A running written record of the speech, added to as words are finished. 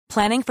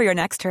Planning for your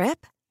next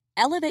trip?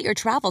 Elevate your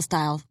travel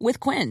style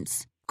with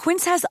Quince.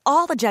 Quince has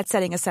all the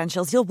jet-setting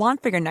essentials you'll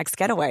want for your next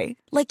getaway,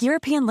 like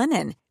European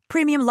linen,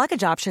 premium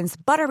luggage options,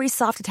 buttery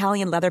soft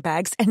Italian leather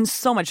bags, and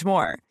so much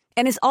more.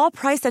 And is all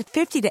priced at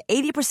 50 to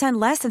 80%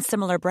 less than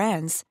similar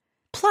brands.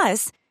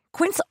 Plus,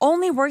 Quince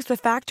only works with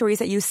factories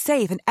that use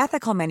safe and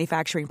ethical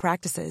manufacturing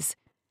practices.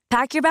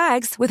 Pack your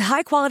bags with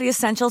high-quality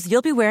essentials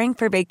you'll be wearing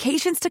for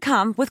vacations to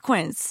come with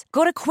Quince.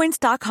 Go to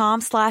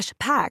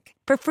quince.com/pack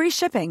for free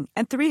shipping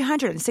and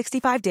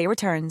 365-day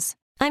returns.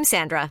 I'm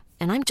Sandra,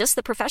 and I'm just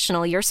the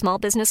professional your small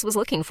business was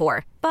looking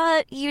for.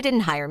 But you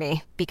didn't hire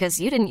me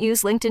because you didn't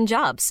use LinkedIn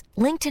Jobs.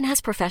 LinkedIn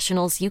has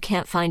professionals you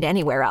can't find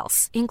anywhere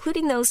else,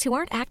 including those who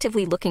aren't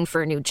actively looking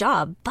for a new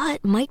job,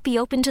 but might be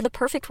open to the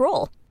perfect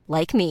role,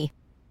 like me.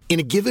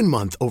 In a given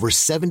month, over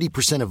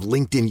 70% of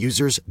LinkedIn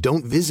users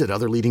don't visit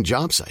other leading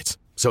job sites.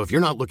 So if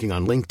you're not looking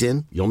on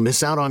LinkedIn, you'll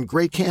miss out on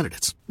great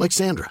candidates like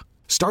Sandra.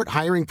 Start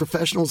hiring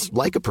professionals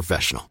like a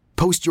professional.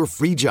 Post your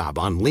free job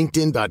on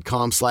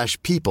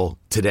linkedin.com/people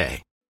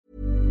today.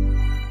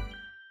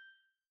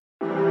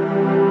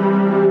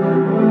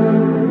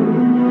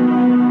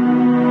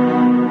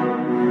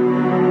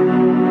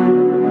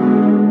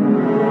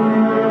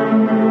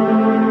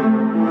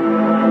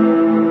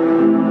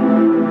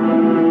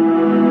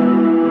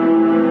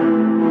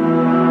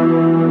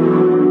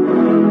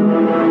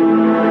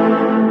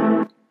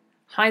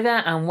 Hi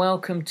there and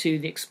welcome to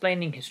the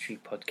Explaining History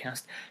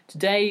podcast.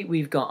 Today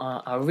we've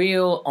got a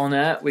real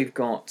honour. We've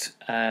got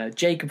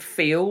Jacob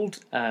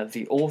Field,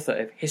 the author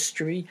of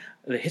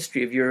The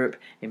History of Europe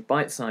in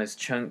Bite-Sized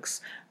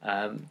Chunks,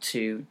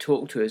 to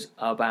talk to us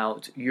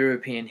about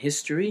European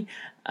history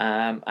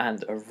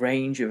and a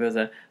range of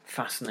other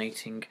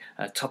fascinating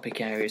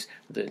topic areas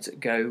that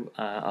go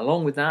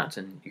along with that,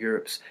 and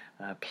Europe's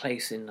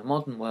place in the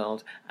modern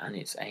world and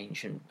its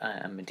ancient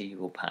and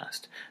medieval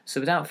past.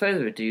 So without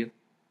further ado,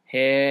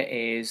 here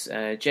is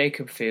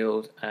Jacob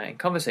Field in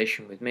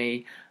conversation with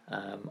me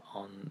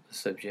on the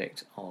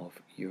subject of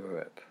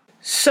Europe.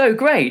 So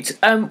great.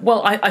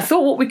 Well, I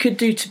thought what we could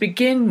do to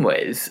begin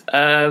with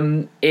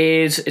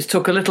is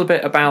talk a little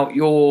bit about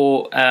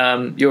your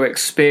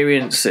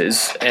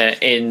experiences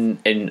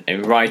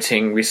in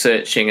writing,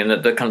 researching, and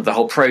the kind of the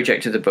whole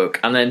project of the book,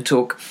 and then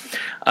talk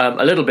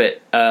a little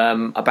bit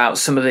about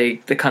some of the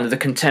kind of the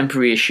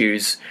contemporary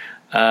issues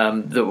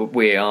that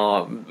we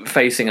are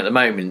facing at the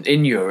moment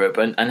in Europe,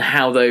 and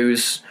how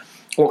those,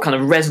 what kind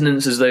of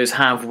resonances those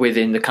have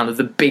within the kind of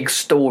the big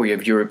story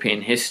of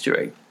European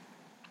history.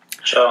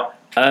 Sure.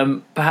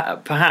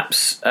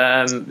 Perhaps,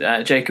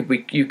 Jacob,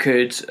 you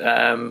could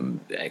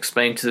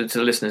explain to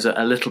the listeners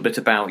a little bit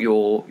about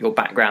your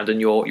background and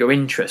your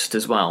interest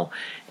as well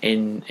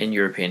in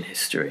European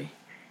history.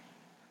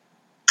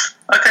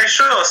 Okay,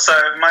 sure. So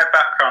my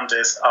background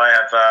is I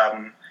have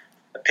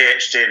a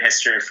PhD in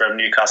history from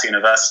Newcastle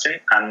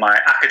University, and my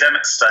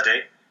academic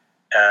study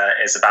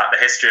is about the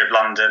history of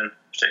London,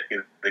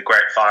 particularly the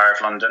Great Fire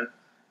of London,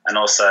 and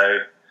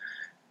also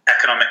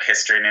economic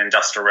history in the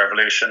Industrial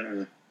Revolution,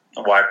 and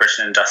why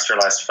Britain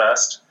industrialised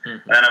first.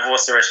 Mm-hmm. And then I've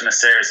also written a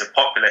series of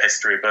popular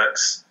history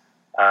books,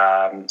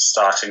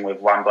 starting with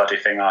One Bloody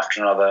Thing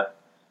After Another,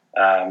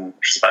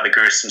 which is about the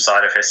gruesome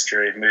side of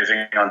history,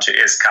 moving on to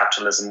Is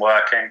Capitalism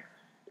Working?,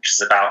 which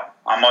is about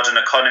our modern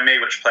economy,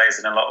 which plays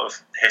in a lot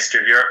of the history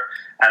of Europe,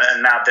 and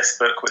then now this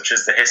book, which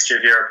is The History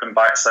of Europe in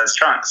Bite-Sized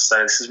Chunks.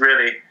 So this is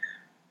really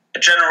a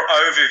general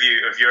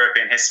overview of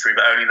European history,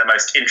 but only the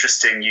most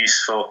interesting,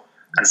 useful,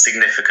 and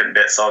significant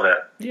bits of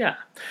it. Yeah.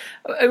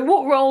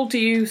 What role do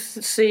you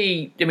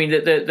see? I mean,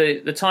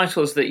 the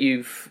titles that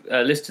you've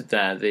listed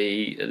there,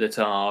 that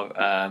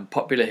are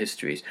popular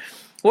histories.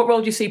 What role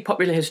do you see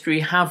popular history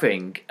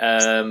having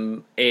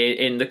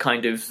in the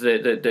kind of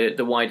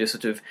the wider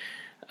sort of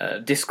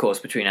discourse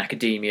between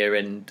academia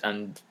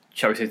and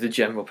shall we say the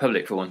general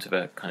public, for want of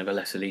a kind of a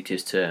less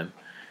elitist term?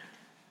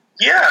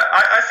 Yeah,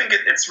 I think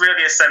it's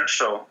really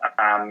essential.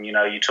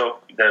 You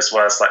talk, there's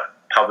words like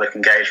public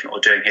engagement or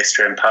doing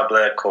history in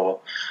public,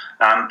 or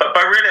but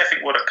really I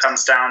think what it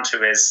comes down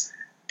to is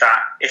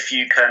that if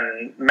you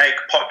can make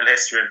popular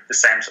history with the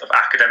same sort of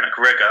academic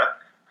rigor,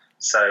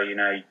 so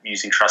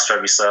using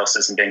trustworthy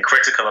sources and being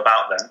critical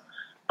about them,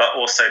 but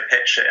also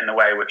pitch it in a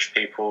way which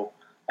people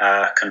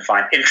can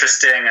find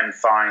interesting and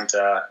find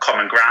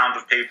common ground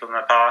with people in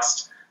the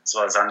past, as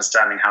well as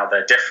understanding how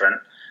they're different,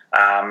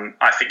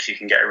 I think you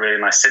can get a really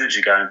nice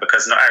synergy going,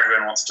 because not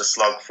everyone wants to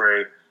slog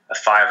through a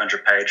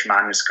 500-page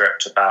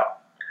manuscript about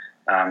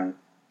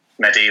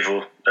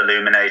medieval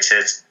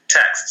illuminated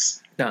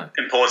texts. No.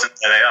 Important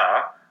though they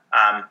are,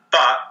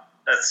 but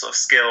a sort of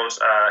skilled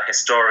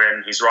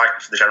historian who's writing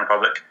for the general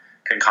public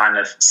can kind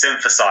of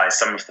synthesize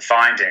some of the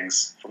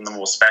findings from the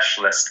more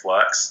specialist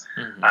works,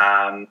 mm-hmm.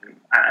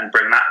 And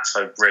bring that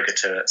sort of rigor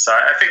to it. So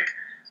I think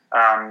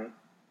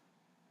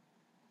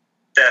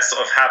they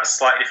sort of have a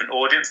slightly different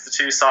audience, the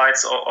two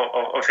sides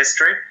of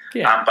history,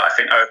 but I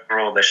think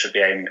overall they should be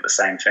aiming at the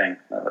same thing.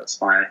 That's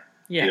my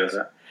view of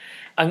it.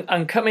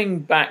 And coming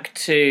back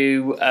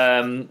to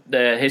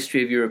the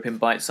history of Europe in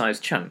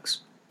bite-sized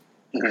chunks,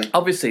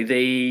 obviously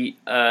the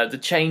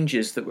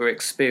changes that we're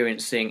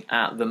experiencing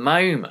at the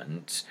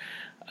moment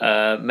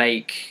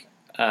make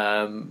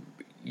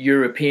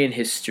European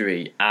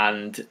history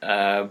and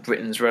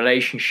Britain's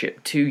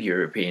relationship to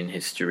European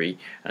history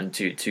and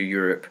to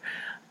Europe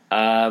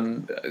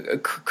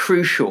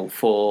crucial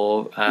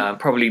for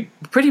probably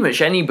pretty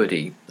much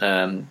anybody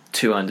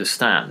to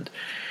understand.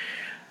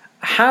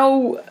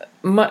 How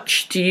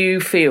much do you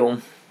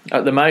feel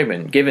at the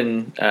moment,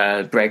 given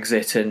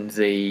Brexit and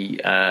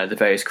the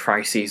various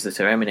crises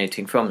that are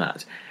emanating from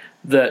that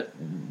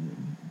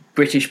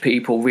British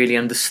people really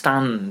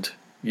understand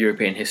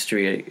European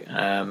history?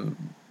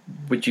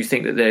 Would you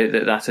think that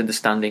that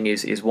understanding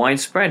is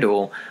widespread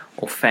or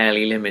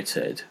fairly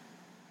limited?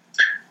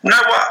 No,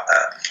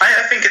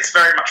 I think it's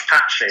very much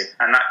patchy,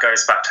 and that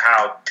goes back to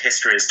how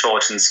history is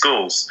taught in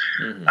schools.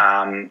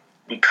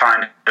 We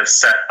kind of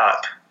set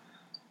up,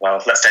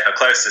 well, let's take our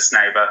closest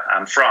neighbour,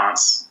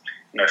 France.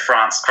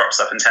 France crops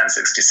up in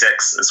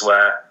 1066 as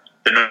where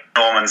the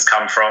Normans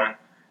come from.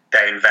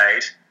 They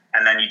invade,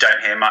 and then you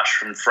don't hear much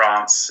from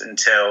France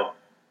until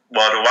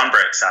World War I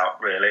breaks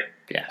out, really.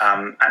 Yeah.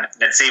 And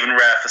it's even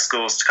rare for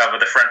schools to cover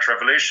the French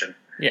Revolution.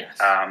 Yes.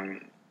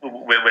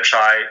 Which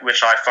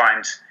I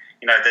find,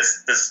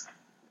 there's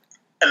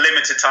a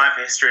limited time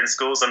for history in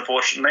schools,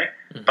 unfortunately.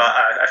 But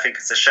I think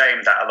it's a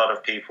shame that a lot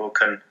of people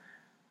can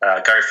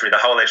go through the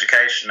whole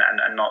education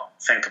and not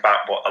think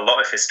about what a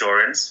lot of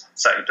historians,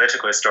 certainly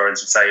political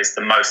historians, would say is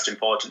the most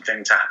important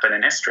thing to happen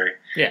in history.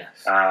 Yes.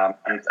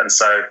 And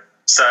so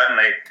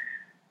certainly,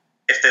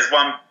 if there's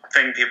one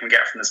thing people can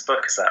get from this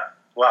book is that,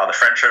 wow, the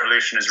French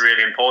Revolution is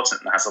really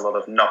important and has a lot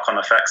of knock-on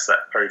effects that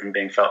are even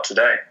being felt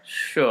today.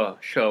 Sure.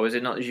 Was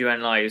it not Zhou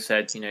Enlai who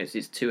said,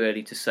 it's too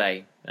early to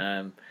say?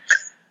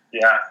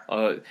 Yeah.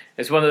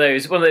 It's one of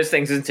those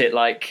things, isn't it?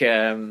 Like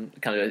kind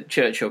of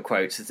Churchill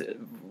quotes,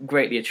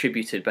 greatly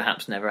attributed,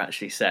 perhaps never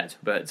actually said.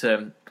 But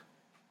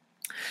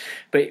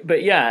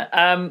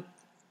yeah.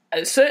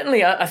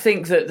 Certainly, I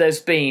think that there's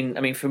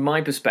been, from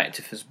my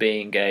perspective, as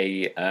being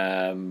a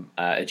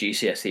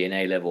GCSE and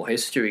A-level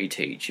history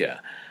teacher,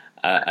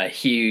 a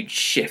huge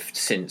shift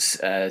since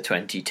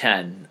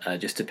 2010,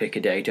 just to pick a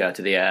date out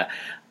of the air,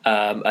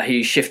 a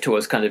huge shift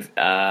towards kind of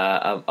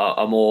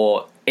a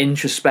more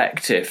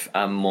introspective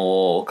and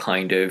more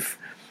kind of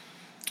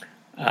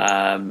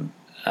a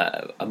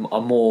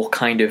more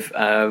kind of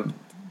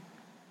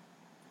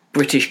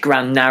British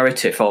grand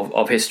narrative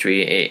of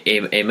history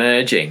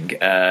emerging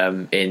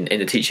in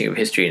the teaching of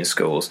history in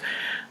schools,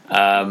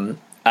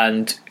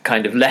 and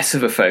kind of less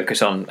of a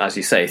focus on, as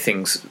you say,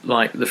 things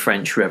like the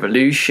French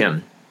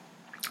Revolution,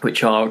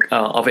 which are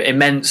of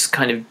immense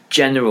kind of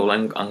general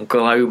and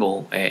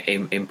global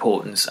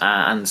importance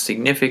and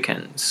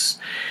significance.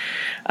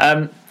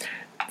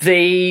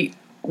 The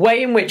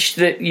way in which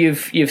that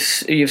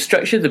you've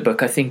structured the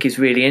book, I think, is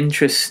really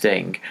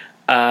interesting.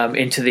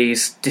 Into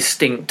these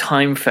distinct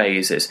time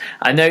phases.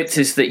 I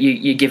noticed that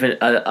you give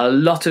a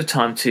lot of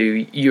time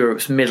to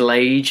Europe's Middle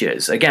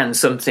Ages. Again,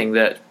 something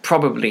that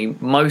probably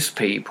most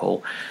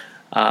people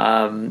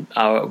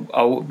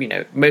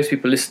most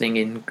people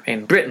listening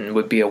in Britain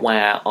would be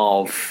aware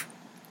of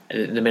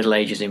the Middle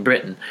Ages in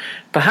Britain.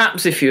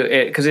 Perhaps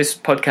because this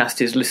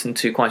podcast is listened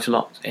to quite a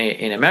lot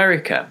in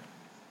America,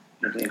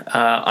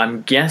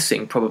 I'm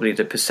guessing probably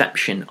the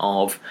perception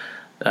of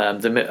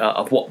what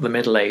the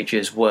Middle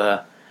Ages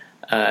were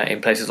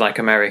in places like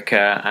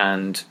America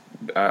and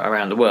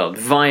around the world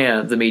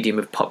via the medium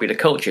of popular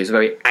culture is a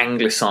very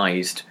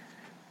anglicised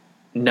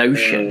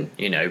notion.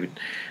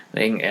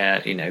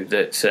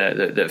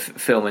 That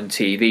film and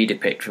TV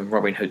depict, from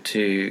Robin Hood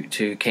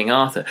to King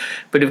Arthur.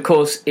 But of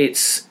course,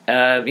 it's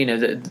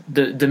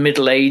the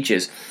Middle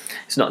Ages.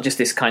 It's not just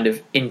this kind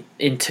of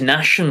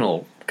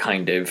international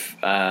kind of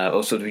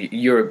or sort of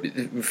Europe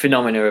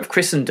phenomena of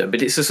Christendom,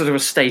 but it's a sort of a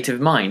state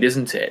of mind,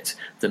 isn't it?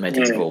 The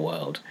medieval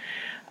world,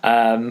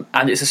 and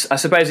I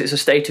suppose it's a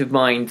state of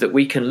mind that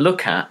we can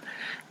look at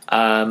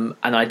and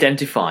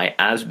identify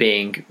as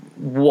being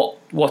what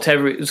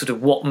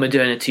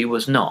modernity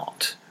was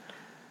not.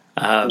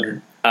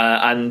 And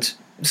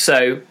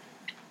so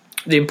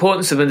the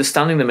importance of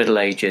understanding the Middle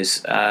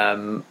Ages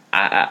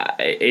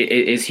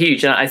is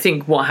huge. And I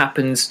think what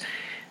happens,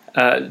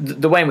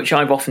 the way in which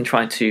I've often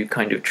tried to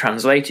kind of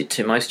translate it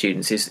to my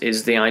students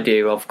is the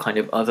idea of kind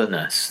of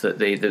otherness, that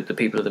the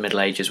people of the Middle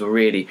Ages were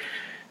really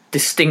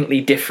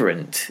distinctly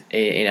different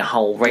in a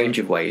whole range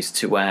of ways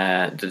to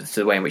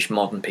the way in which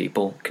modern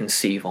people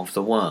conceive of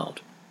the world.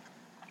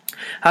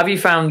 Have you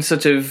found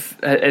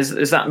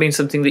has that been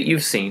something that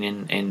you've seen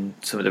in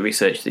some of the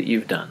research that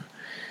you've done?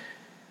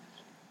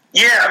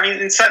 Yeah,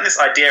 certainly this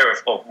idea of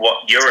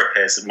what Europe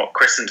is and what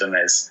Christendom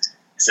is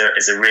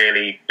a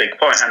really big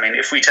point.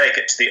 If we take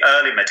it to the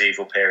early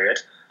medieval period,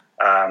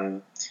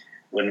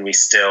 when we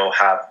still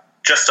have,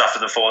 just after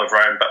the fall of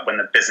Rome, but when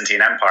the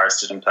Byzantine Empire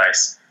stood in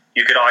place,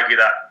 you could argue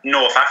that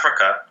North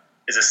Africa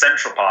is a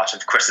central part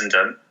of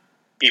Christendom,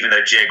 even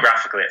though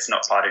geographically it's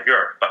not part of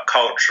Europe, but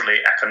culturally,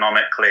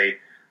 economically,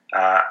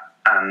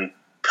 and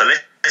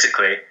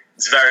politically,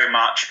 it's very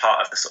much part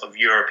of the sort of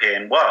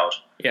European world.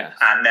 Yeah.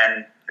 And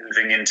then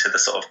moving into the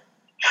sort of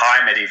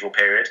high medieval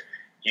period,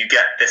 you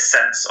get this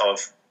sense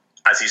of,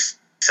 as you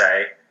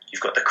say,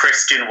 you've got the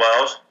Christian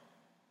world,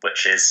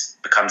 which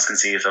becomes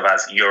conceived of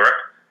as Europe,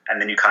 and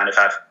then you kind of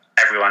have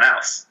everyone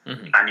else.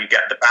 Mm-hmm. And you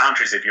get the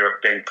boundaries of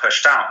Europe being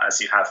pushed out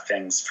as you have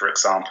things, for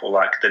example,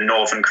 like the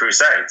Northern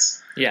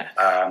Crusades,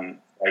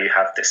 where you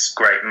have this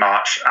great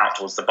march out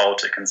towards the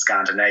Baltic and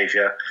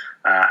Scandinavia,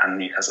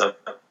 and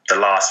the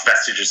last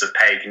vestiges of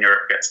pagan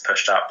Europe gets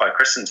pushed out by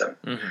Christendom.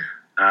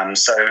 Mm-hmm.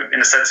 So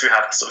in a sense, we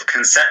have a sort of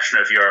conception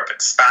of Europe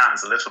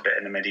expands a little bit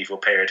in the medieval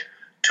period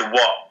to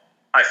what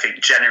I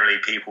think generally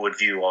people would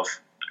view of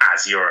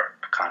as Europe,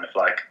 kind of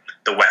like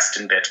the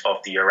western bit of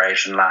the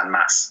Eurasian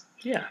landmass.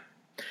 Yeah.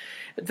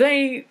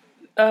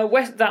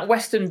 That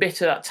western bit,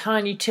 that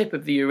tiny tip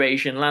of the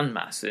Eurasian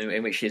landmass,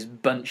 in which is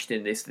bunched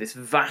in this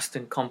vast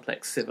and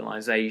complex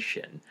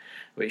civilization,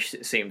 which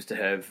seems to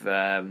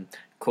have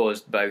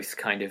caused both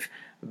kind of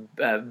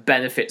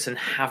benefits and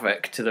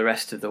havoc to the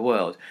rest of the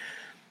world.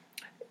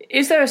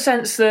 Is there a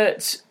sense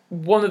that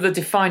one of the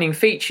defining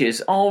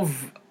features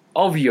of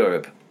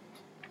Europe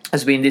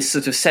has been this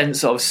sort of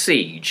sense of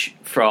siege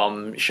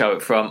from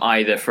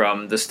either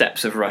from the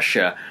steppes of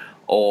Russia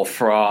or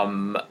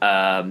from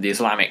the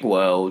Islamic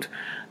world,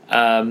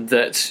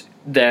 that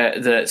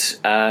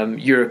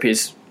Europe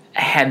is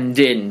hemmed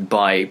in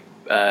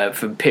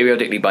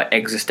periodically by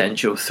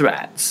existential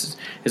threats?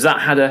 Has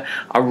that had a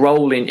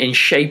role in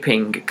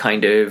shaping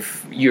kind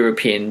of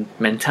European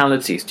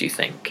mentalities, do you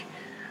think?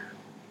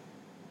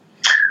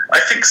 I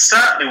think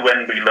certainly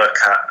when we look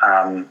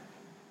at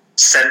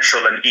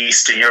Central and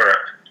Eastern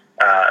Europe,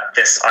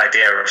 this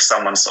idea of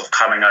someone sort of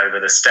coming over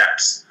the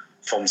steppes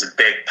forms a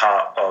big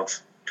part of,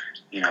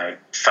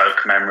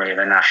 folk memory and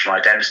the national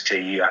identity.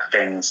 You have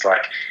things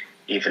like,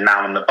 even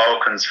now in the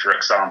Balkans, for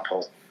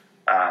example,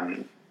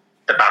 the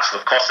Battle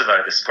of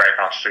Kosovo, this great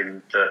battle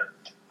between the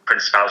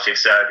Principality of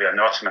Serbia and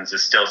the Ottomans,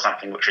 is still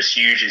something which is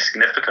hugely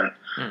significant.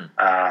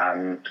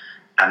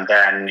 And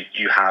then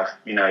you have,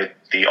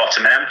 the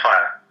Ottoman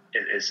Empire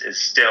is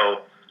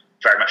still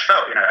very much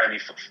felt, only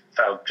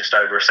fell just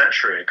over a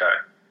century ago.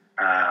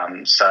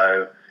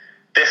 So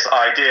this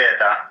idea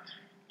that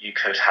you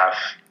could have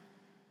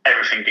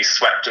everything be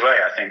swept away,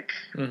 I think,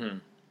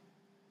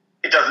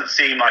 it doesn't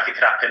seem like it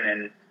could happen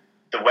in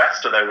the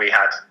West, although we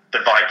had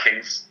the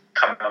Vikings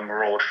come and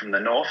maraud from the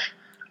north.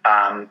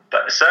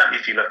 But certainly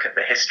if you look at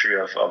the history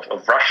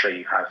of Russia,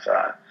 you have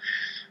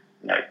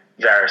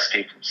various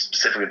people,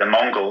 specifically the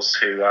Mongols,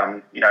 who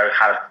have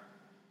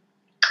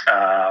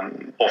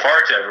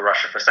authority over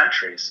Russia for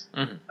centuries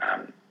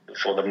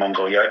before the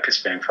Mongol yoke is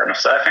being thrown off.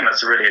 So I think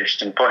that's a really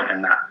interesting point,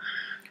 in that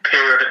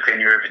periodically in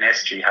European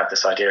history you have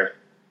this idea of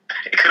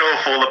it could all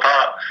fall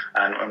apart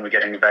and when we're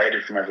getting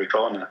invaded from every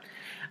corner.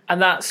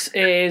 And that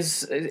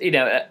is,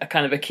 a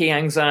kind of a key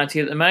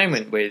anxiety at the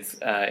moment with,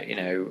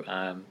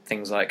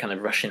 things like kind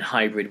of Russian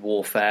hybrid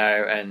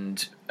warfare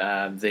and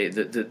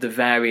the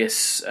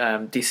various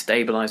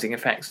destabilising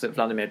effects that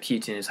Vladimir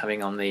Putin is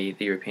having on the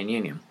European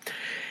Union.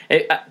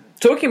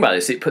 Talking about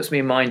this, it puts me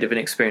in mind of an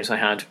experience I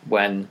had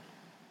when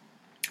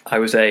I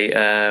was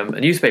a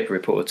newspaper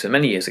reporter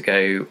many years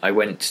ago. I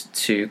went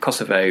to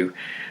Kosovo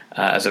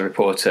as a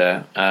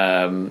reporter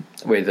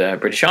with a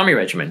British Army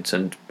regiment,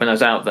 and when I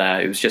was out there,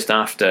 it was just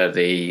after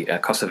the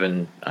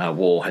Kosovan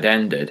war had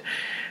ended,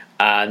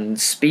 and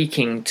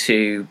speaking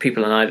to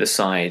people on either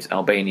side,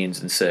 Albanians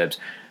and Serbs,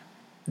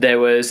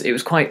 it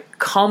was quite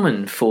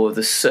common for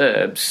the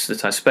Serbs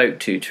that I spoke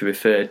to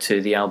refer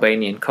to the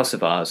Albanian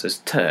Kosovars as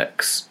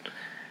Turks.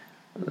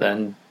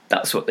 Then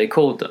that's what they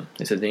called them.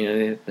 They said,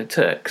 the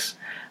Turks.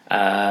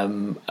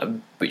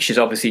 Which is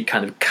obviously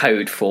kind of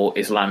code for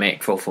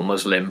Islamic, for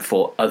Muslim,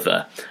 for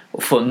other,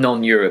 for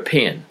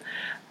non-European.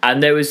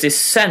 And there was this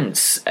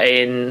sense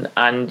and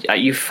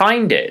you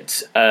find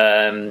it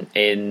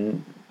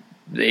in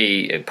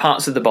the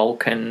parts of the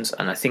Balkans,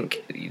 and I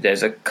think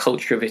there's a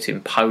culture of it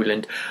in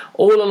Poland,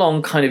 all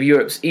along kind of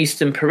Europe's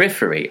eastern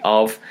periphery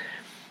of,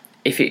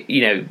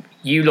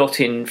 you lot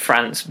in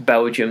France,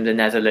 Belgium, the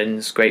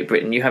Netherlands, Great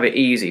Britain, you have it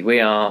easy. We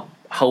are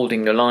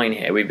holding the line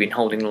here. We've been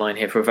holding the line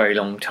here for a very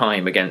long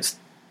time against,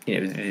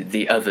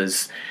 the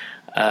others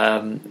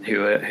who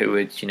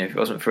would, if it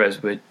wasn't for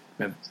us, would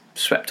have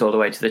swept all the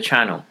way to the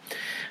Channel.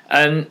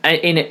 And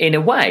in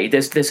a way,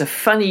 there's a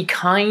funny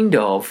kind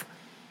of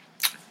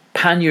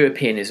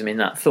pan-Europeanism in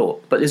that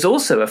thought, but there's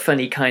also a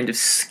funny kind of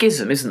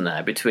schism, isn't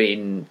there,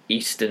 between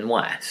East and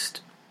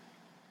West?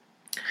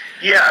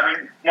 Yeah, I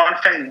mean, one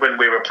thing when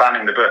we were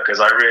planning the book is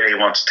I really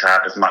wanted to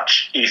have as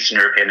much Eastern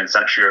European and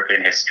Central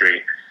European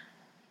history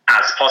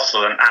as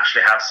possible and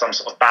actually have some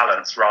sort of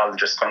balance rather than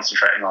just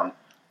concentrating on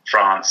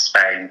France,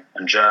 Spain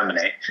and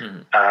Germany.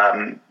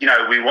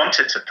 We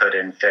wanted to put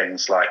in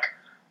things like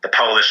the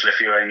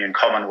Polish-Lithuanian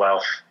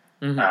Commonwealth,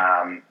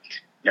 the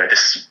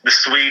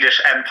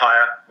Swedish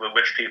Empire,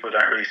 which people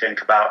don't really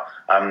think about,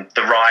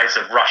 the rise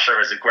of Russia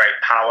as a great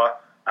power.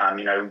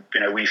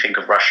 We think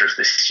of Russia as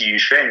this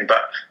huge thing,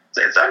 but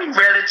it's only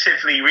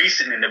relatively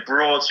recent in the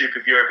broad sweep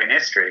of European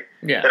history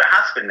that it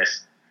has been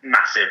this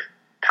massive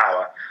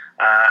power.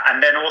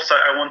 And then also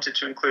I wanted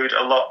to include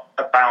a lot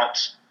about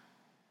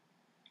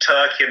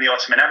Turkey and the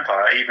Ottoman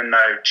Empire. Even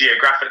though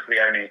geographically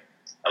only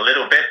a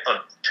little bit of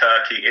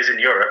Turkey is in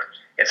Europe,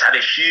 it's had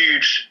a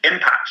huge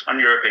impact on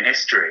European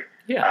history.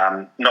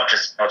 Yeah. Not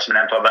just the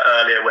Ottoman Empire, but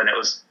earlier when it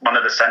was one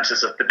of the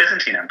centres of the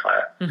Byzantine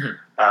Empire.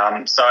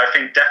 So I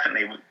think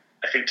definitely,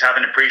 to have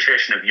an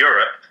appreciation of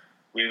Europe,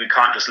 we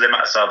can't just limit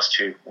ourselves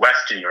to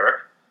Western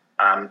Europe,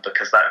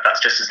 because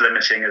that's just as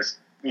limiting as,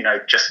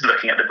 just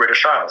looking at the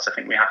British Isles. I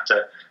think we have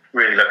to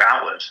really look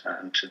outward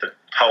to the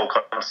whole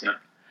continent.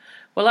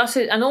 Well, that's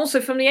it. And also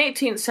from the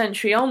 18th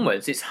century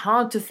onwards, it's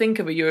hard to think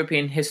of a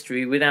European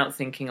history without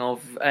thinking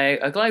of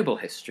a global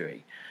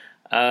history.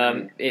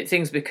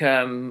 Things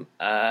become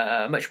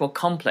much more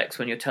complex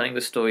when you're telling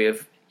the story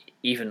of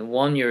even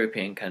one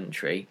European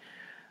country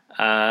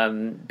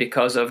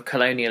because of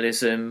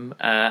colonialism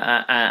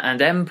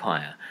and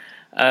empire.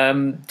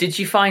 Did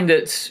you find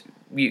that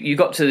you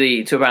got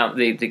to about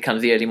the kind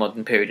of the early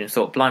modern period and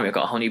thought, blimey, I've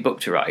got a whole new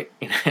book to write?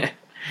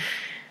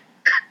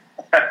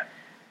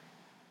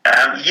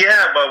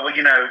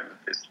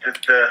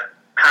 The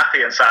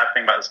happy and sad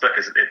thing about this book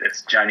is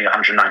it's only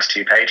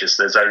 192 pages.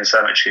 So there's only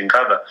so much you can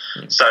cover.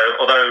 So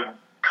although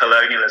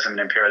colonialism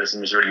and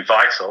imperialism is really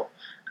vital,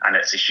 and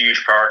it's a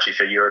huge priority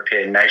for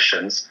European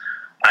nations,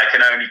 I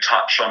can only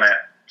touch on it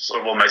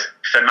sort of almost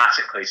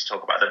thematically to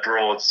talk about the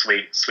broad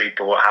sweep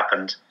of what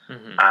happened.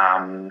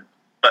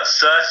 But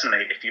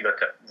certainly, if you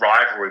look at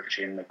rivalry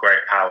between the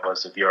great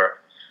powers of Europe,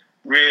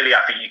 really,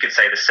 I think you could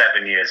say the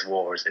 7 Years'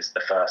 War is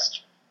the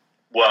first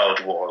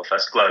world war, the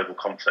first global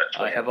conflict.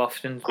 I have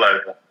often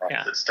global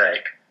at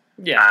stake.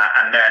 Yeah,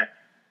 and then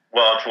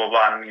World War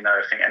One.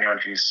 I think anyone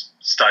who's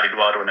studied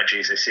World War I at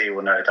GCSE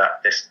will know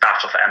that this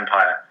battle for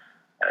empire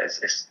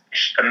is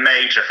a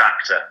major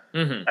factor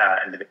in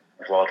the beginning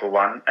of World War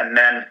One. And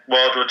then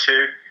World War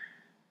Two.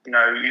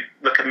 You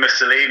look at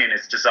Mussolini and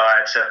his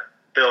desire to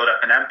build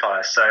up an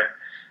empire. So,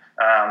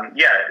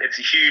 it's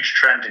a huge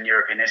trend in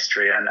European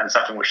history and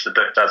something which the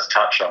book does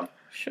touch on.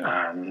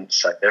 Sure.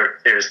 So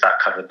there is that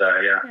covered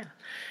there, yeah.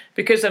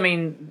 Because, I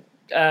mean,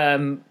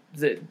 again,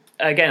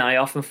 I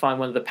often find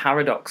one of the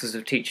paradoxes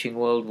of teaching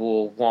World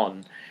War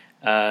One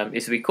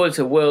is that we call it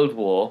a world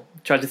war,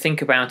 try to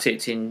think about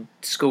it in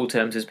school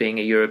terms as being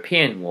a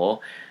European war.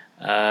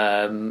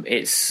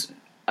 It's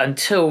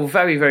until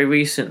very, very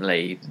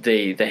recently,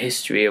 the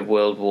history of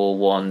World War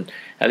One,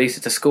 at least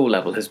at a school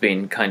level, has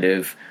been kind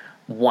of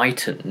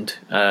whitened.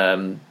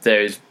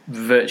 There is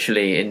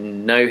virtually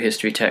in no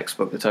history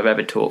textbook that I've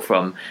ever taught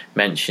from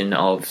mention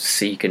of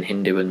Sikh and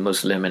Hindu and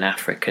Muslim and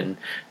African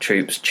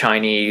troops,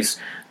 Chinese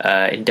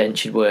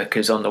indentured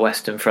workers on the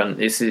Western Front.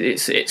 It's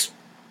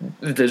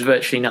there's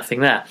virtually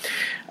nothing there.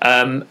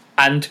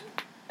 And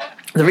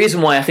the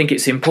reason why I think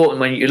it's important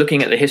when you're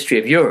looking at the history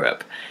of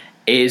Europe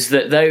is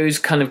that those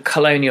kind of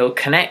colonial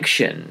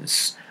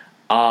connections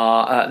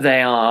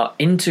are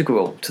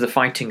integral to the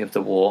fighting of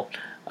the war.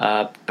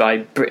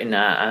 By Britain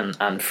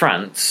and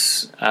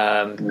France,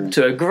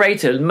 to a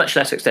greater, much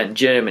less extent,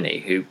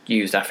 Germany, who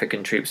used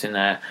African troops in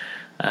their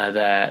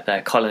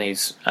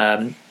colonies.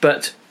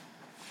 But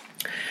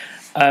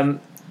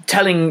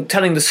telling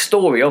the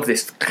story of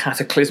this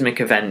cataclysmic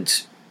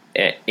event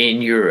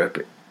in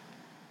Europe,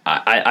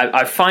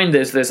 I find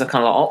there's a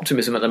kind of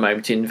optimism at the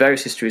moment in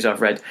various histories I've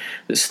read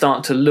that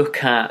start to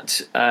look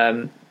at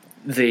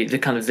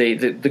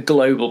the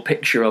global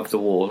picture of the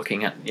war,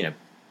 looking at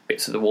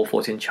bits of the war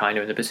fought in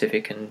China and the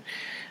Pacific and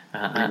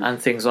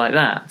things like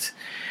that.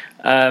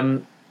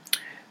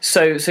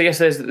 So yes,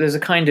 there's a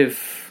kind of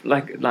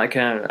like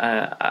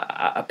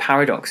a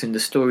paradox in the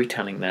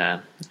storytelling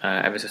there,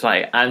 ever so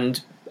slightly,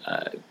 and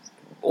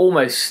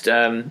almost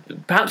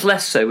perhaps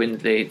less so in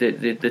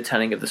the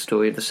telling of the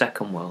story of the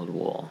Second World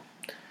War.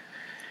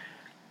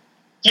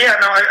 Yeah,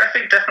 no, I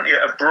think definitely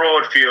a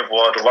broad view of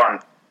World War One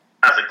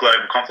as a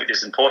global conflict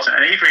is important,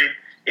 and even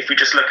if we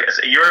just look at it as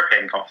a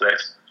European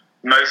conflict,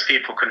 most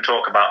people can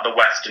talk about the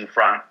Western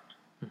Front,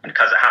 and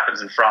because it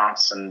happens in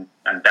France and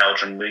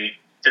Belgium, the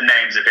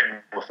names are a bit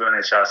more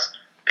familiar to us.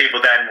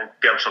 People then will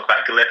be able to talk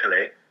about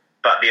Gallipoli,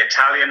 but the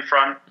Italian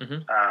Front,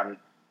 the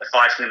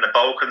fighting in the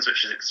Balkans,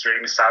 which is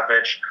extremely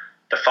savage,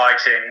 the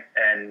fighting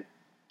in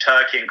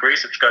Turkey and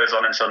Greece, which goes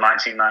on until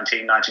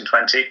 1919,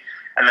 1920,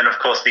 and then, of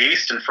course, the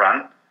Eastern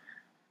Front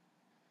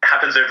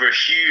happens over a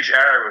huge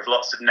area with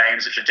lots of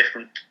names which are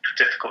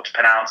difficult to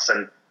pronounce,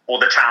 and all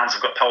the towns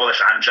have got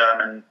Polish and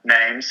German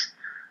names,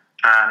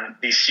 and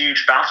these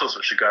huge battles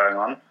which are going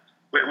on,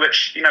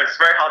 which, it's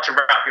very hard to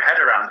wrap your head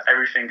around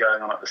everything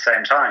going on at the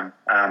same time.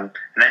 And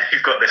then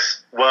you've got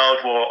this world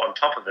war on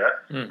top of it,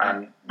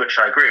 which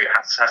I agree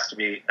has to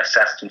be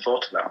assessed and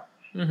thought about.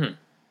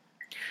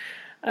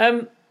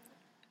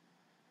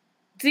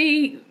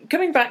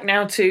 Coming back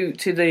now to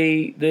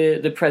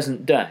the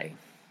present day,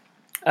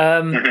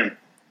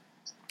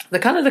 the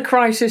kind of the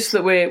crisis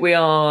that we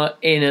are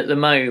in at the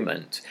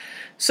moment.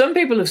 Some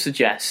people have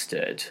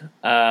suggested,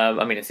 I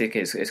think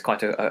it's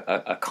quite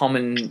a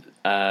common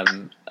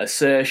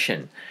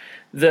assertion,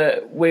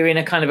 that we're in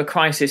a kind of a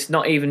crisis,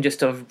 not even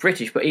just of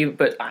British, but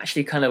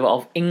actually kind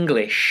of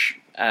English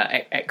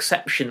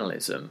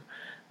exceptionalism,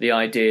 the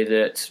idea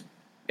that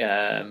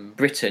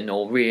Britain,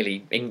 or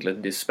really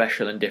England, is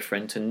special and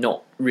different and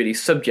not really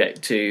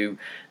subject to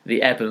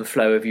the ebb and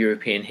flow of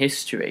European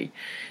history.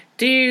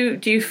 Do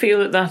you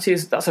feel that's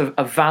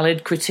a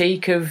valid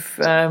critique of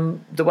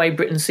the way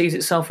Britain sees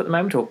itself at the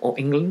moment, or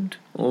England,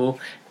 or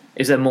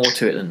is there more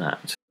to it than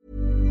that?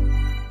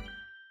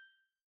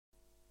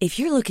 If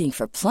you're looking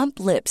for plump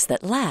lips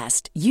that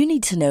last, you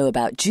need to know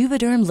about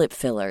Juvederm lip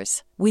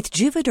fillers. With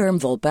Juvederm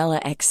Volbella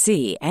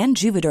XC and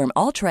Juvederm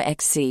Ultra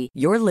XC,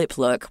 your lip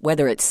look,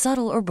 whether it's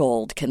subtle or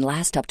bold, can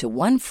last up to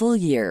 1 full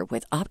year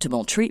with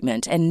optimal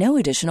treatment and no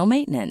additional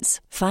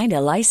maintenance. Find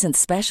a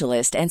licensed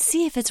specialist and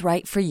see if it's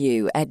right for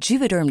you at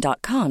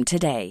Juvederm.com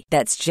today.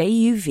 That's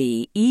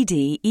JUVEDERM.com.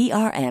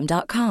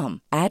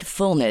 Add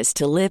fullness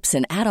to lips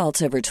in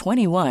adults over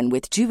 21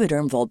 with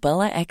Juvederm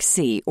Volbella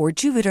XC or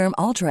Juvederm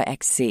Ultra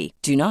XC.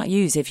 Do not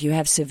use if you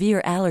have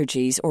severe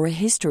allergies or a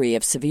history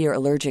of severe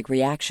allergic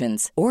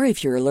reactions, or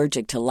if you're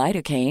allergic to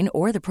lidocaine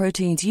or the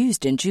proteins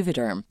used in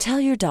Juvederm. Tell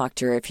your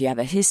doctor if you have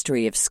a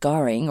history of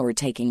scarring or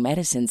taking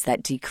medicines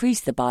that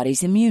decrease the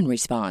body's immune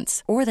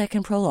response or that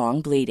can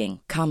prolong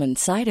bleeding. Common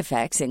side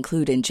effects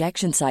include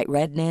injection site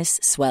redness,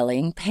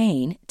 swelling,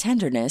 pain,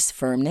 tenderness,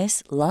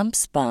 firmness,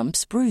 lumps,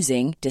 bumps,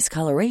 bruising,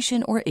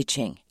 discoloration, or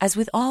itching. As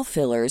with all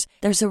fillers,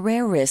 there's a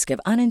rare risk of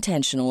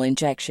unintentional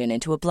injection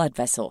into a blood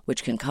vessel,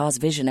 which can cause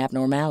vision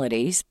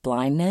abnormalities,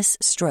 blindness,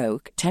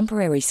 stroke,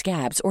 temporary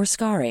scabs, or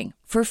scarring.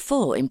 For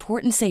full,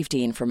 important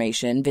safety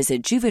information,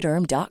 visit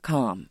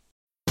Juvederm.com.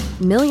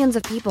 Millions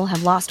of people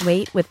have lost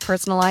weight with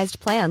personalized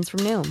plans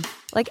from Noom.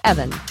 Like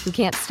Evan, who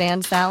can't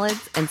stand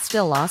salads and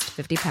still lost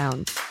 50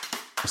 pounds.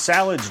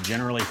 Salads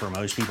generally for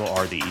most people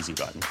are the easy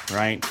button,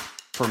 right?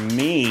 For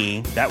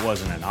me, that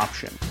wasn't an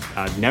option.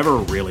 I never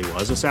really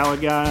was a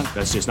salad guy.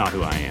 That's just not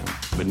who I am.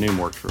 But Noom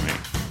worked for me.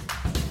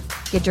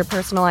 Get your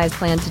personalized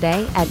plan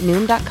today at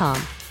Noom.com.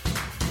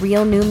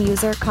 Real Noom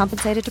user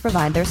compensated to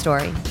provide their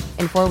story.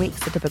 In 4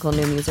 weeks, the typical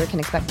Noom user can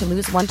expect to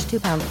lose 1 to 2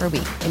 pounds per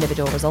week.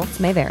 Individual results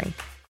may vary.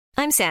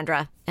 I'm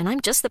Sandra, and I'm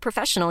just the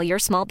professional your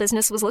small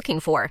business was looking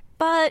for.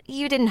 But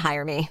you didn't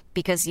hire me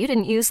because you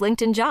didn't use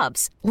LinkedIn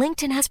Jobs.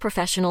 LinkedIn has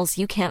professionals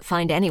you can't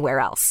find anywhere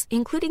else,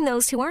 including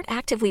those who aren't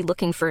actively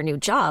looking for a new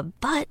job,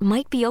 but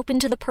might be open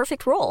to the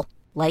perfect role,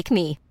 like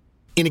me.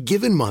 In a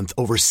given month,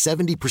 over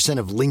 70%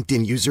 of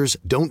LinkedIn users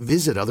don't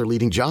visit other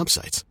leading job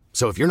sites.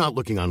 So if you're not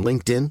looking on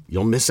LinkedIn,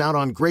 you'll miss out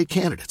on great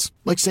candidates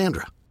like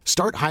Sandra.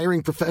 Start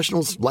hiring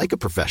professionals like a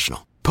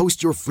professional.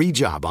 Post your free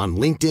job on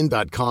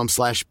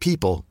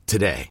linkedin.com/people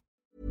today.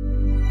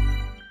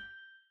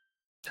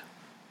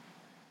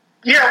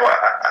 Yeah, well,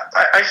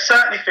 I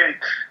certainly think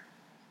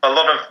a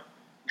lot of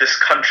this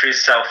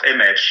country's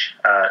self-image,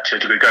 to a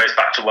degree, goes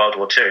back to World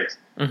War II.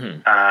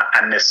 Mm-hmm.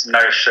 And this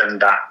notion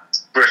that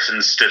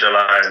Britain stood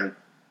alone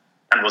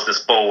and was this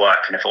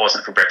bulwark, and if it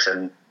wasn't for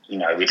Britain,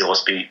 we'd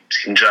always be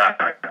in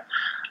Germany.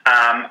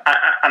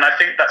 And I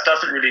think that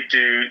doesn't really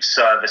do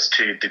service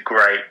to the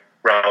great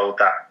role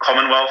that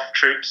Commonwealth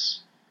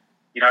troops,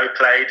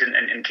 played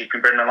in keeping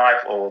Britain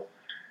alive, or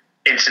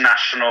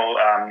international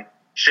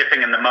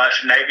shipping and the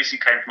merchant navies who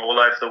came from all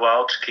over the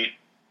world to keep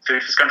food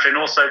for this country, and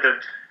also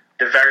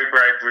the very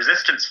brave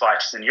resistance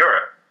fighters in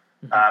Europe.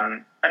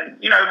 Mm-hmm. And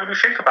when we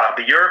think about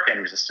the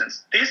European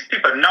resistance, these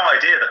people had no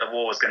idea that the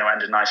war was going to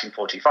end in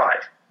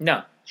 1945.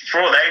 No.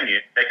 For all they knew,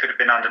 they could have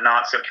been under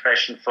Nazi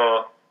occupation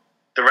for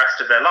the rest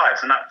of their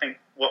lives. And I think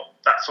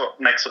that's what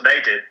makes what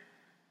they did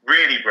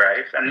really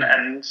brave.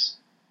 And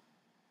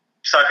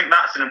so I think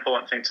that's an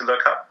important thing to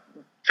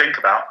think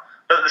about.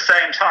 But at the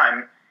same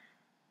time,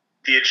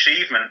 the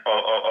achievement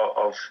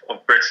of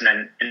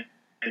Britain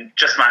in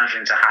just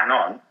managing to hang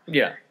on,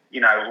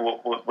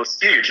 was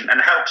huge and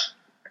helped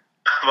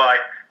by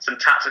some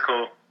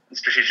tactical and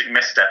strategic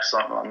missteps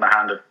on the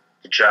hand of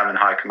the German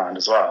high command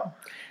as well.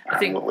 I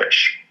think but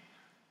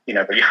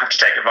you have to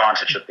take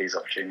advantage of these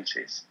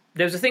opportunities.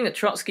 There was a thing that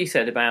Trotsky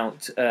said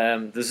about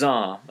the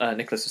Tsar,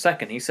 Nicholas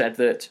II. He said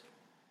that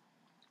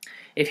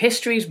if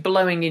history's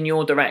blowing in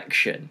your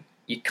direction,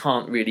 you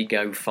can't really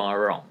go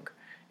far wrong.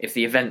 If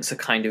the events are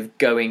kind of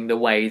going the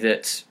way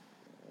that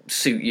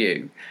suit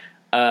you,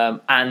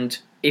 and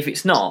if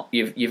it's not,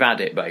 you've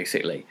had it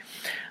basically.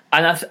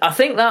 And I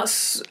think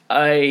that's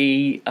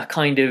a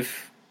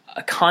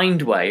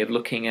kind way of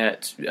looking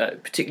at,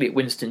 particularly at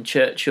Winston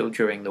Churchill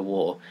during the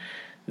war,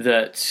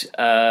 that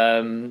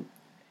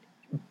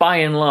by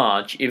and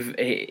large,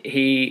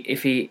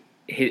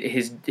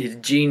 his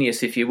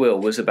genius, if you will,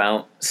 was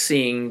about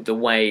seeing the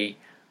way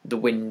the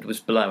wind was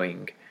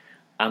blowing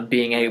and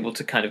being able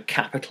to kind of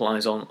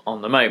capitalise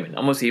on the moment.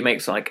 Obviously, he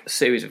makes like a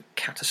series of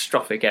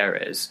catastrophic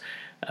errors,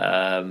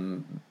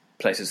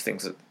 places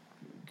things that,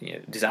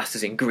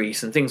 disasters in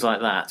Greece and things like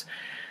that,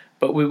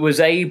 but we was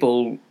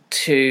able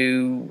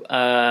to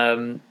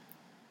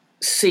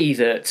see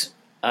that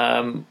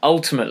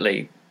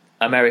ultimately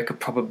America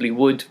probably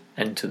would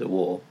enter the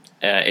war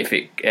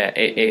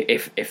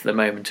if the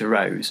moment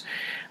arose,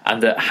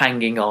 and that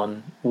hanging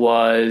on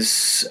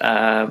was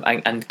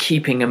and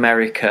keeping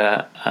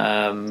America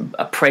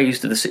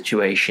appraised of the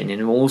situation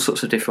in all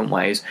sorts of different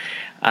ways,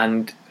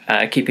 and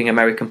keeping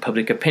American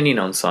public opinion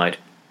on side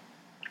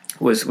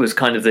was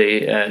kind of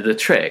the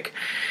trick.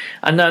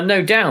 And now,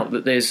 no doubt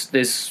that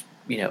there's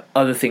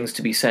other things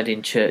to be said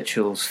in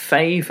Churchill's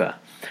favour,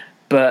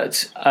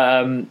 but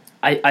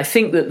I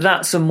think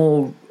that's a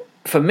more,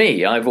 for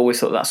me, I've always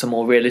thought that's a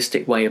more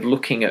realistic way of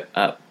looking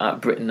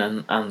at Britain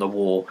and the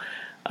war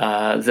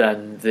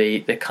than the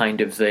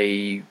kind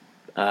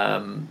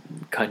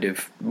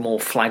of more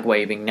flag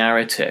waving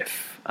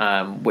narrative,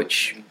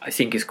 which I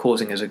think is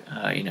causing us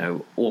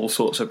all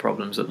sorts of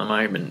problems at the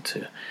moment.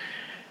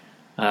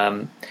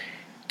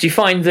 Do you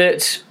find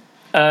that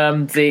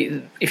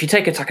if you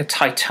take a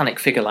titanic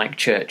figure like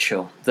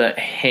Churchill, that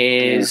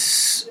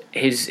his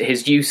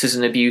uses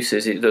and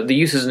abuses, the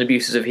uses and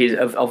abuses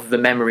of the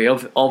memory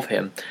of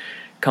him,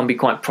 can be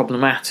quite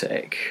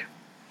problematic?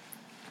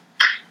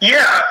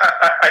 Yeah,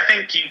 I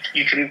think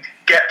you can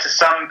get to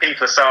some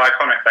people so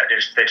iconic that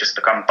they just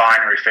become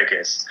binary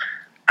figures,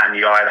 and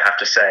you either have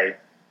to say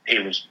he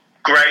was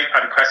great,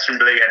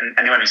 unquestionably, and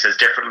anyone who says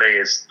differently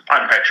is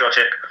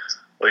unpatriotic,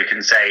 or you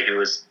can say he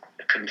was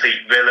a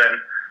complete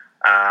villain,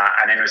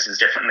 and anyone who says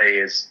differently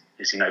is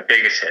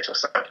bigoted or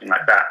something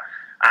like that.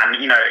 And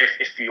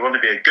if you want to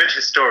be a good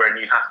historian,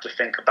 you have to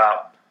think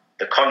about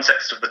the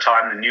context of the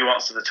time, the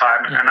nuance of the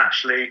time, and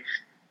actually,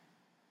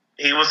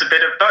 he was a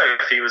bit of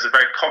both. He was a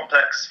very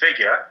complex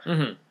figure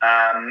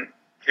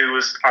who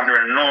was under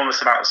an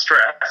enormous amount of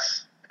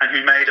stress and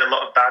who made a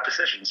lot of bad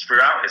decisions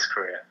throughout his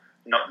career,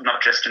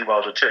 not just in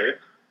World War II,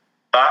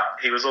 but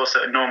he was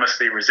also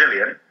enormously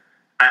resilient.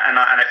 And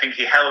I think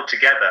he held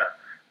together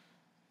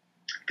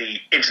the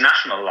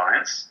international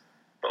alliance,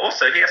 but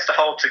also he has to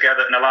hold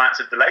together an alliance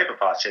of the Labour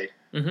Party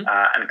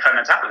and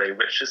Clement Attlee,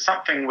 which is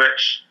something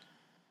which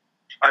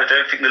I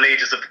don't think the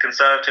leaders of the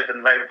Conservative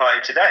and the Labour Party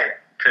today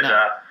could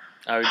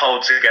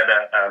hold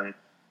together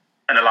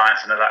an alliance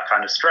under that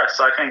kind of stress.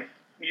 So I think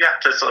you have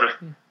to sort of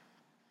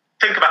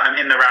think about him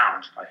in the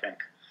round, I think.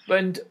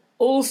 And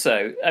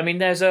also, I mean,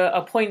 there's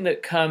a point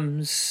that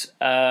comes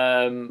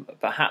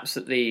perhaps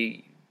at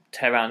the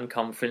Tehran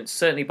conference,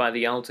 certainly by the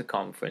Yalta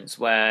conference,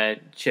 where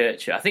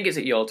Churchill, I think it's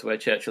at Yalta, where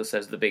Churchill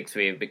says the big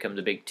three have become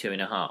the big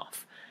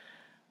 2.5.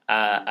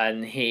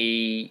 And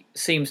he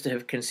seems to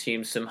have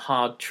consumed some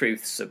hard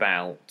truths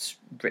about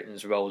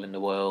Britain's role in the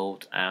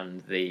world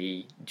and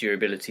the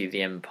durability of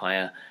the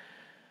empire.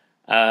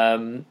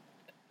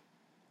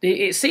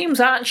 It seems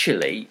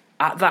actually,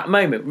 at that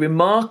moment,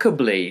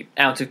 remarkably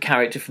out of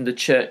character from the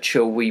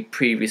Churchill we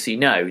previously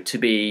know, to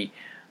be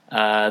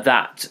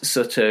that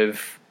sort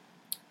of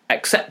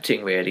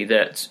accepting, really,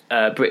 that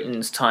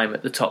Britain's time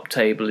at the top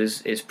table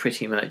is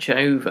pretty much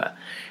over.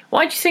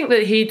 Why do you think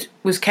that he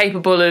was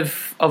capable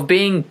of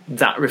being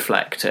that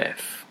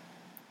reflective?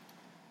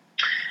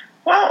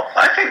 Well,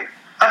 I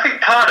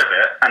think part of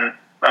it, and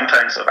I'm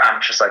playing sort of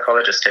amateur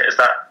psychologist here, is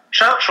that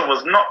Churchill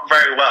was not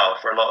very well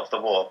for a lot of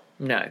the war.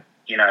 No.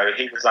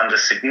 He was under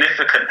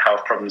significant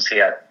health problems. He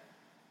had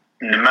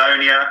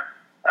pneumonia,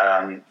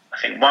 I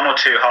think 1 or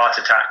 2 heart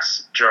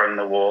attacks during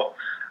the war,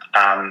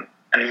 and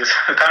he was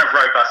a kind of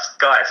robust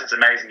guy, so it's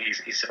amazing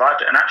he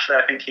survived it. And actually,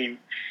 I think you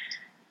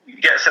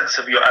get a sense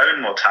of your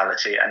own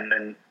mortality, and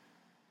then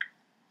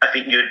I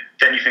think you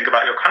think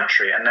about your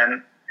country, and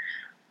then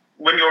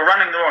when you're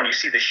running the war and you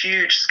see the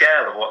huge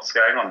scale of what's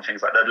going on,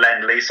 things like the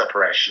Lend-Lease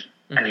operation,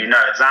 and you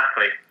know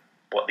exactly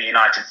what the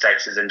United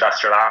States'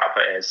 industrial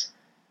output is,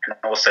 and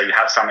also you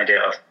have some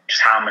idea of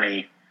just how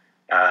many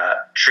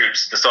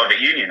troops the Soviet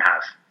Union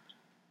have.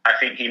 I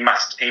think he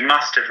must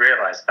have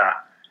realised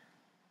that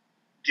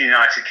the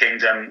United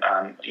Kingdom,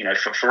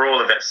 for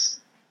all of its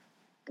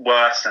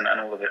worth and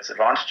all of its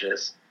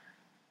advantages,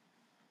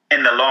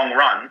 in the long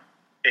run,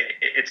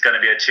 it's going to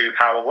be a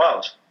two-power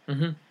world.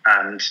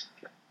 And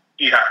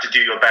you have to do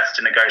your best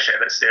to negotiate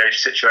that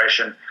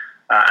situation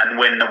and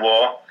win the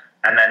war,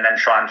 and then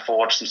try and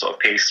forge some sort of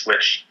peace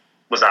which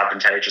was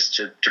advantageous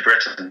to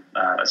Britain,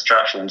 as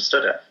Churchill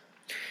understood it.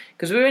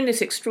 Because we're in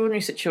this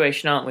extraordinary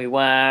situation, aren't we,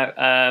 where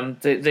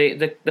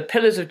the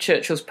pillars of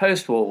Churchill's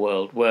post-war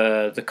world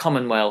were the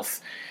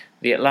Commonwealth,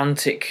 the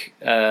Atlantic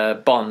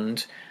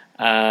Bond,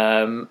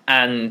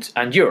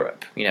 and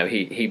Europe.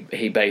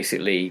 He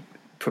basically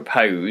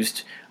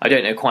proposed, I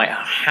don't know quite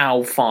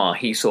how far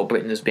he saw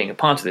Britain as being a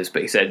part of this,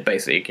 but he said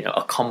basically,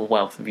 a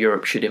Commonwealth of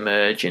Europe should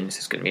emerge, and this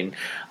is going to be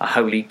a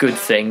wholly good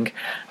thing,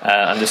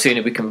 and the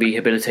sooner we can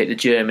rehabilitate the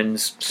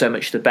Germans, so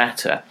much the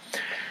better.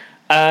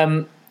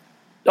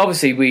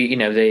 Obviously,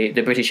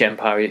 the British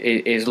Empire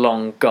is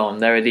long gone.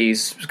 There are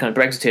these kind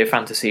of Brexiteer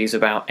fantasies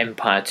about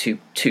Empire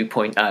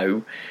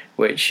 2.0,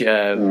 which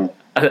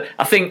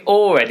I think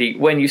already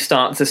when you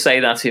start to say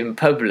that in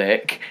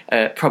public,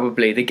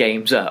 probably the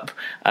game's up.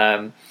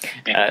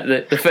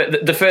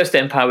 The first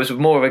Empire was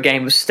more of a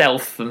game of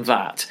stealth than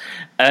that.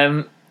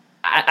 And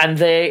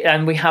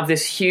we have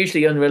this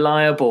hugely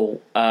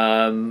unreliable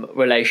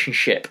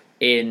relationship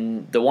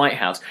in the White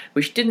House,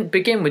 which didn't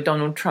begin with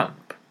Donald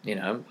Trump.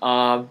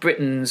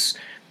 Britain's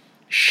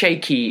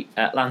shaky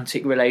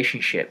Atlantic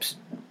relationships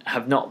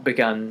have not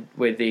begun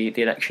with the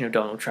election of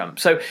Donald Trump.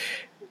 So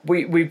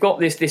we've got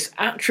this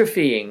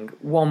atrophying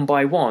one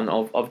by one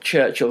of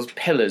Churchill's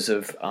pillars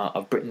of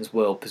Britain's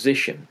world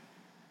position,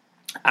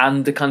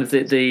 and the kind of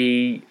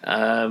the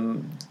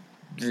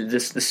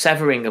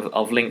severing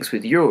of links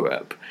with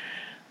Europe.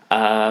 For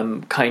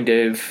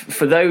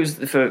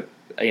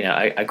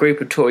a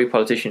group of Tory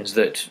politicians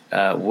that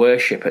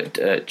worship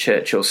at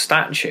Churchill's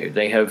statue,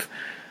 they have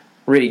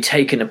really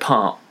taken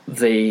apart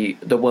the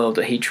world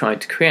that he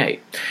tried to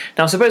create.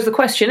 Now, I suppose the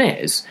question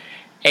is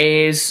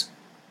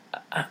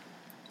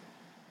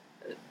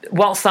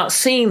whilst that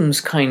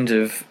seems kind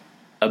of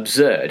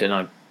absurd, and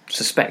I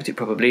suspect it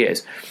probably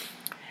is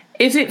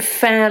it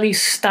fairly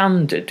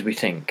standard, do we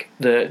think,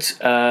 that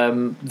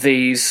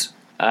these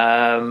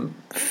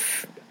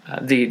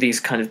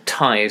kind of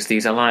ties,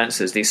 these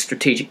alliances, these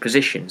strategic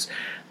positions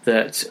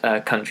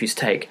that countries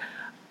take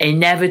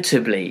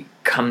inevitably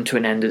come to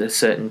an end at a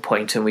certain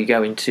point,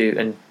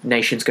 and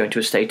nations go into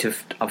a state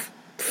of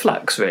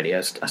flux, really,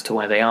 as to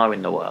where they are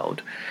in the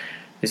world?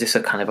 Is this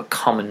a kind of a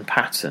common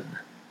pattern?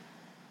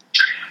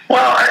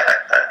 Well,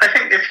 I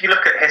think if you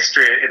look at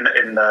history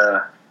in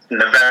the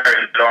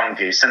very long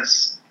view,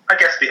 since I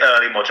guess the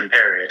early modern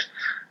period,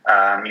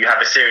 you have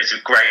a series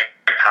of great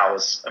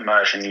powers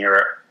emerging in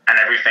Europe, and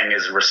everything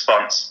is a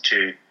response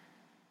to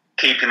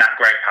keeping that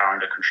great power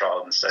under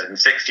control. And so in the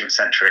 16th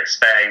century, it's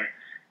Spain.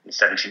 In the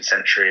 17th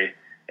century,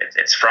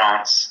 it's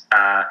France.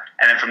 And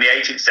then from the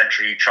 18th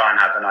century, you try and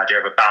have an idea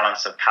of a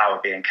balance of power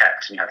being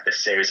kept, and you have this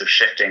series of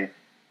shifting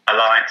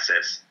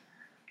alliances.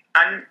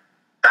 And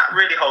that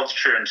really holds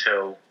true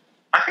until,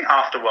 I think,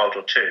 after World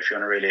War II, if you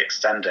want to really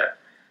extend it.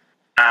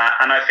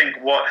 And I think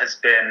what has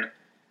been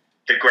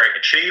the great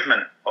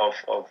achievement of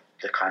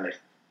the kind of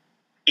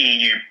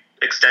EU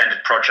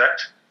extended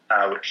project,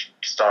 which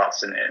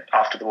starts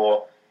after the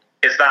war,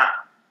 is that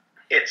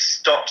it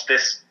stopped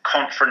this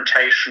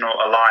confrontational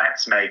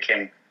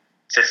alliance-making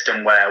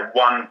system where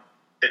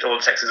it all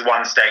takes is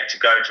one state to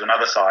go to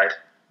another side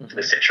for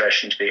the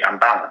situation to be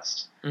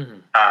unbalanced.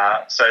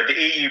 So the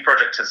EU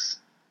project has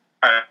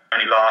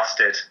only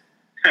lasted,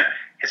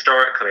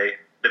 historically,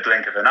 the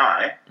blink of an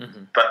eye,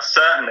 but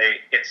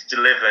certainly it's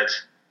delivered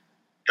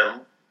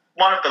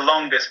one of the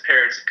longest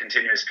periods of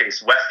continuous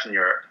peace Western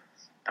Europe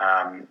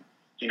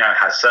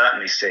has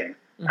certainly seen,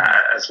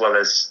 as well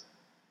as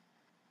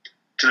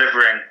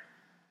delivering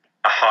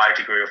a high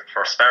degree of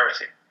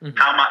prosperity.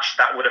 How much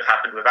that would have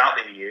happened without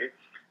the EU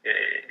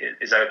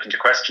is open to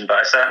question, but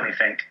I certainly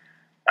think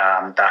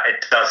that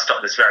it does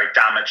stop this very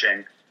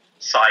damaging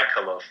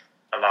cycle of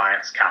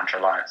alliance,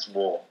 counter-alliance,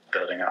 war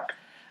building up.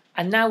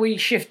 And now we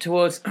shift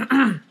towards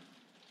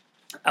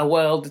a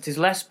world that is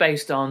less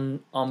based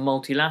on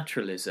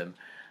multilateralism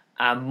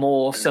and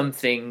more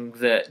something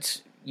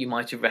that you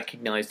might have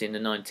recognised in the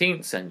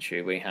 19th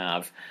century. We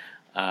have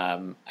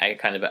a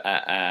kind of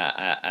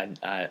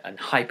a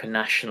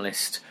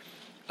hyper-nationalist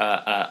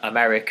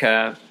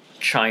America,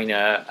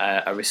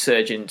 China, a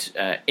resurgent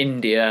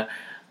India,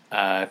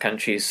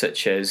 countries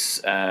such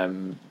as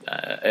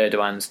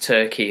Erdogan's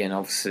Turkey and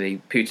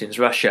obviously Putin's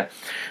Russia,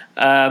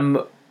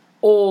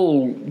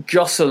 all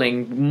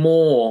jostling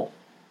more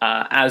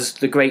as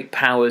the great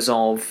powers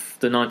of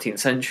the 19th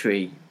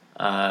century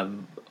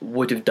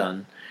would have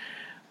done.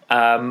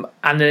 And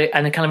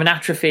a kind of an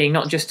atrophying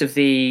not just of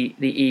the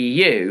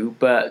EU,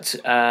 but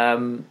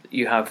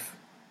you have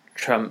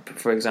Trump,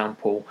 for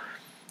example,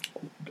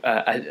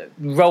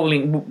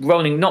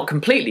 rolling not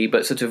completely,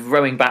 but sort of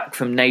rowing back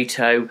from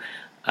NATO,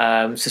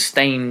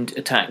 sustained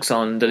attacks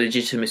on the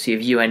legitimacy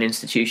of UN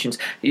institutions.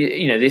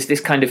 This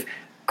kind of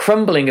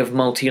crumbling of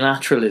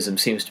multilateralism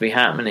seems to be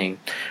happening.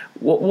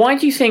 Why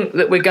do you think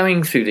that we're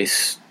going through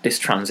this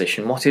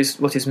transition? What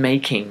is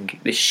making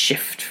this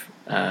shift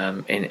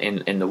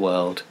in the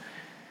world?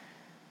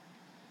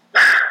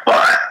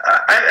 Well,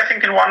 I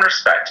think in one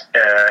respect,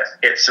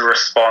 it's a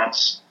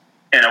response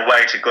in a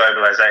way to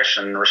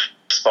globalization,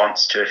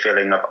 response to a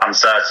feeling of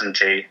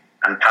uncertainty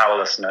and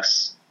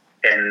powerlessness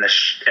in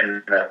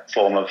the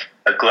form of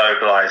a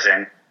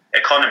globalizing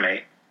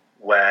economy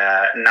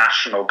where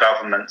national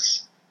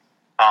governments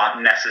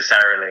aren't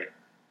necessarily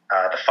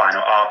the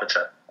final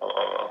arbiter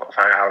of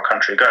how a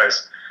country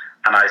goes.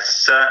 And I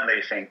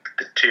certainly think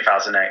the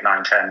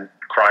 2008-9-10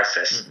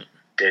 crisis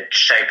did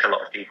shake a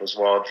lot of people's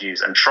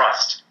worldviews and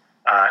trust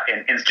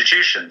in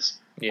institutions.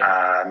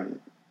 And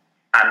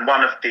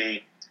one of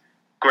the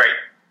great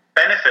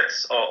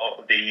benefits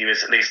of the EU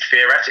is, at least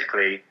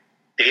theoretically,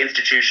 the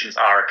institutions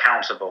are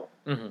accountable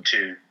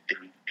to the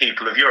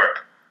people of Europe.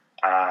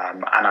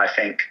 And I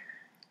think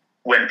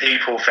when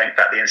people think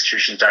that the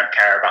institutions don't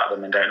care about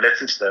them and don't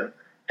listen to them,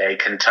 they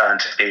can turn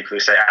to people who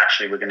say,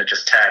 actually, we're going to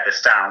just tear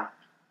this down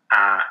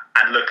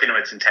and look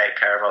inwards and take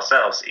care of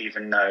ourselves,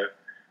 even though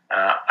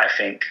I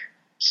think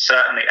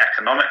certainly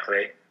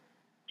economically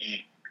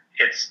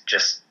it's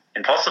just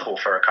impossible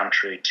for a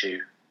country to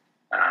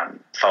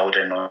fold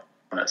in on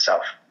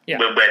itself.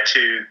 We're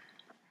too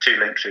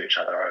linked to each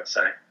other, I would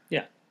say.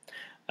 Yeah.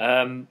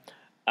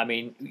 I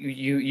mean,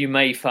 you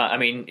may find. I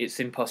mean, it's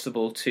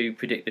impossible to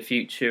predict the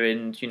future,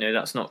 and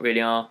that's not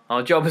really our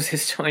job as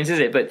historians, is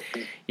it? But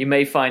you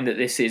may find that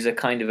this is a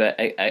kind of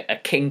a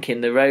kink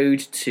in the road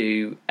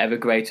to ever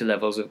greater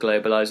levels of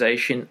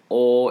globalization,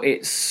 or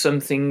it's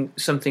something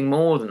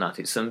more than that.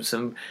 It's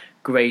some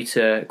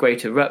greater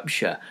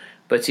rupture.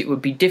 But it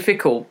would be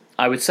difficult.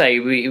 I would say it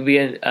would be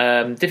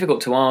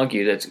difficult to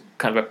argue that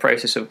kind of a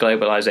process of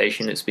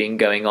globalization that's been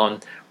going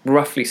on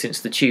roughly since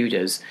the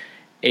Tudors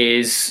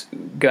is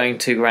going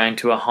to grind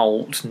to a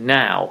halt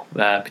now,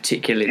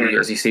 particularly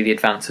as you see the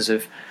advances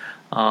of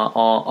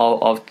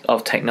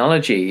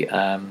technology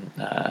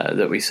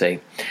that we see.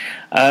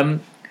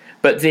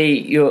 But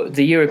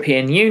the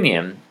European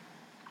Union,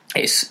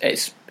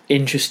 it's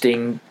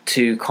interesting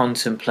to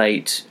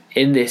contemplate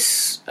in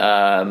this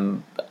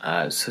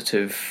sort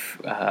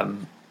of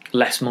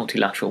less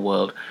multilateral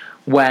world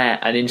where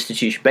an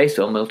institution based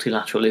on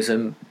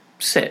multilateralism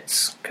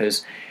sits,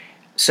 because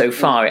so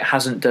far it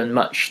hasn't done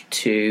much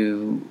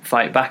to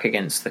fight back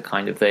against the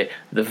kind of the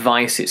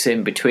vice it's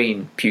in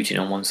between Putin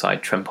on one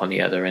side, Trump on the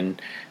other, and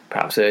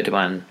perhaps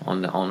Erdogan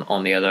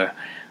on the other.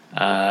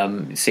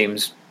 It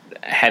seems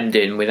hemmed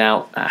in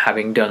without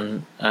having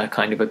done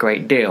kind of a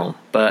great deal,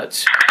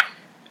 but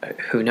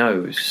who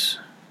knows?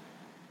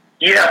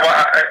 Yeah,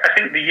 well, I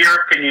think the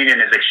European Union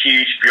is a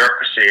huge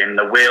bureaucracy, and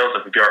the wheels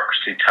of the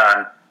bureaucracy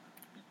turn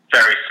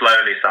very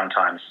slowly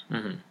sometimes,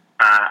 and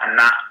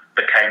that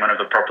became one of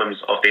the problems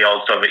of the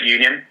old Soviet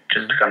Union,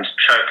 just becomes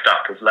choked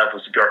up with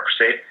levels of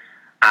bureaucracy.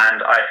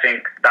 And I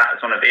think that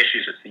is one of the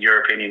issues that the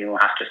European Union will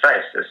have to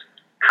face, is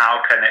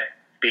how can it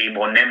be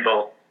more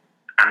nimble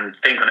and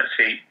think on its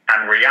feet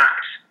and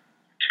react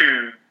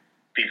to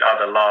these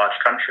other large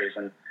countries.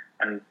 And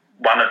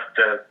one of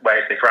the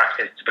ways they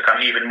react is to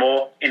become even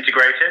more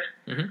integrated.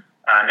 And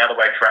the other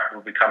way to react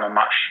will become a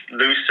much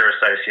looser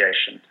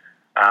association.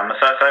 So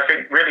I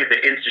think really the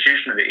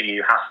institution of the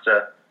EU has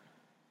to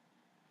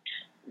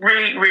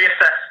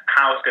reassess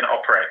how it's going to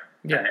operate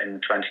in the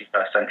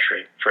 21st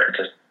century for it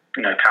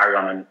to carry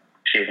on and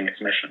achieving its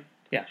mission.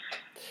 Yeah.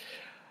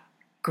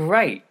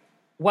 Great.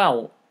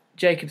 Well,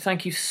 Jacob,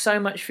 thank you so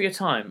much for your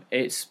time.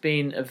 It's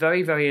been a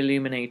very, very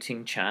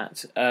illuminating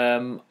chat.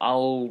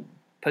 I'll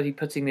be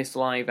putting this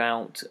live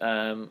out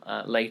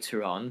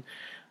later on.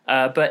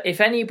 But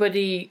if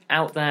anybody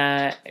out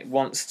there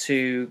wants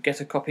to get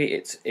a copy,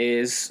 it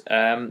is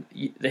The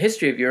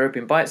History of Europe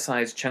in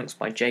Bite-Sized Chunks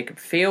by Jacob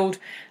Field,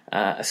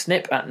 a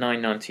snip at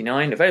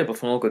 $9.99, available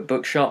from all good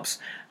bookshops,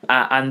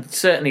 and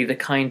certainly the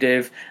kind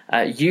of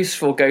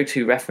useful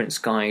go-to reference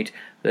guide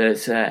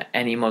that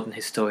any modern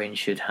historian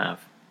should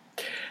have.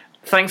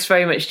 Thanks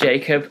very much,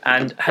 Jacob,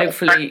 and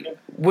hopefully,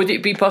 would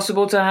it be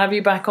possible to have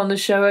you back on the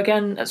show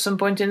again at some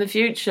point in the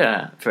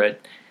future, Fred?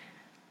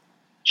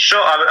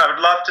 Sure, I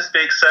would love to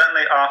speak,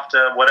 certainly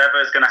after whatever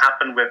is going to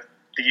happen with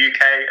the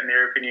UK and the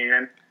European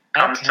Union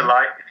comes to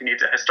light. If you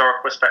need a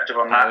historical perspective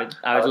on that,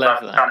 I would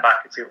love that. To come back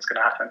and see what's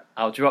going to happen.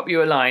 I'll drop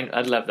you a line.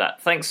 I'd love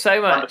that. Thanks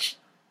so much.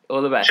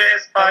 All the best.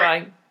 Cheers. Bye.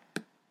 Bye-bye.